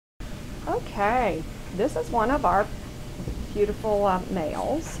Okay, this is one of our beautiful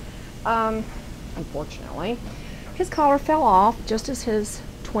males. Unfortunately, his collar fell off just as his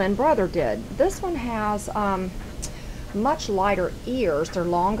twin brother did. This one has much lighter ears. They're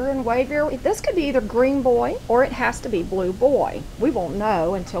longer and wavier. This could be either Green Boy or it has to be Blue Boy. We won't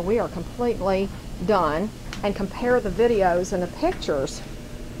know until we are completely done and compare the videos and the pictures.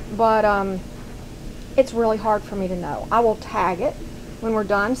 But it's really hard for me to know. I will tag it when we're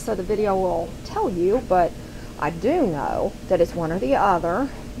done so the video will tell you, but I do know that it's one or the other.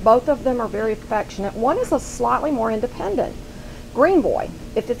 Both of them are very affectionate. One is a slightly more independent. Green Boy,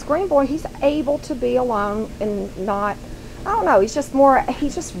 if it's Green Boy, he's able to be alone and not, I don't know, he's just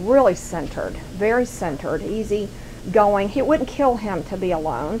really centered, very centered, easy going. It wouldn't kill him to be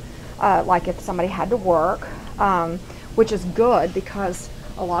alone, like if somebody had to work, which is good because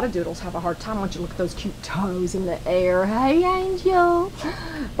a lot of doodles have a hard time once you look at those cute toes in the air. Hey, Angel.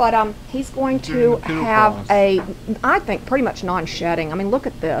 But he's going to have I think, pretty much non-shedding. I mean, look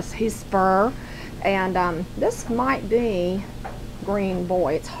at this. He's fur, and this might be Green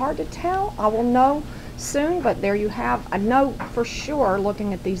Boy. It's hard to tell. I will know soon, but there you have. I know for sure,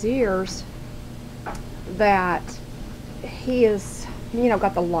 looking at these ears, that he is, you know,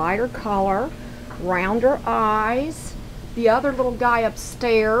 got the lighter color, rounder eyes. The other little guy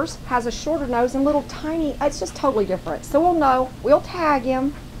upstairs has a shorter nose and little tiny, it's just totally different. So we'll know, we'll tag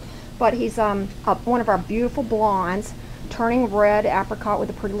him, but he's one of our beautiful blondes, turning red apricot with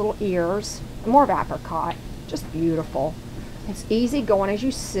the pretty little ears, more of apricot, just beautiful. It's easy going as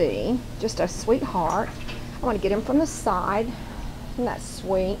you see, just a sweetheart. I want to get him from the side, isn't that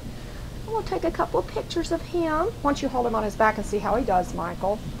sweet? I'm going to take a couple of pictures of him. Why don't you hold him on his back and see how he does,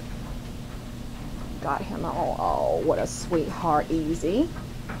 Michael? Got him. Oh, what a sweetheart. Easy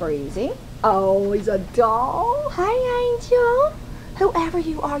breezy. Oh, he's a doll. Hi, Angel. Whoever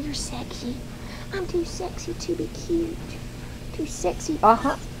you are, you're sexy. I'm too sexy to be cute. Too sexy.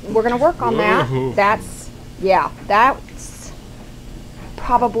 We're gonna work on that. That's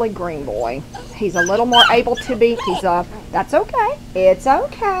probably Green Boy. He's a little more able to be. That's okay. It's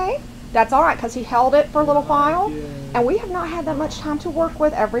okay. That's all right, because he held it for a little while, and we have not had that much time to work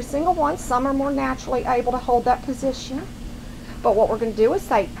with every single one. Some are more naturally able to hold that position. But what we're going to do is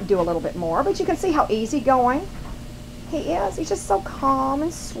do a little bit more. But you can see how easygoing he is. He's just so calm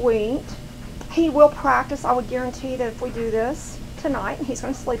and sweet. He will practice. I would guarantee that if we do this tonight, and he's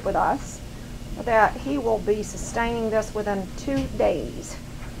going to sleep with us, that he will be sustaining this within 2 days.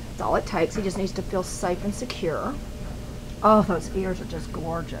 That's all it takes. He just needs to feel safe and secure. Oh, those ears are just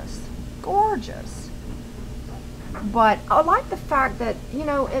gorgeous. Gorgeous. But I like the fact that, you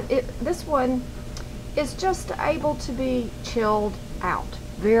know, this one is just able to be chilled out.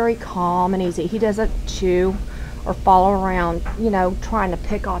 Very calm and easy. He doesn't chew or follow around, you know, trying to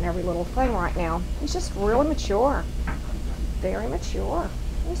pick on every little thing right now. He's just really mature. Very mature.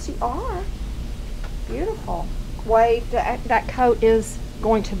 Yes, you are. Beautiful. Wait, that coat is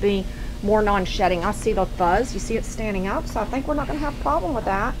going to be more non-shedding. I see the fuzz. You see it standing up, so I think we're not going to have a problem with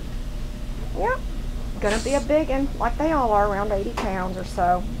that. Yeah, going to be a big one, like they all are, around 80 pounds or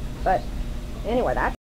so. But anyway, that's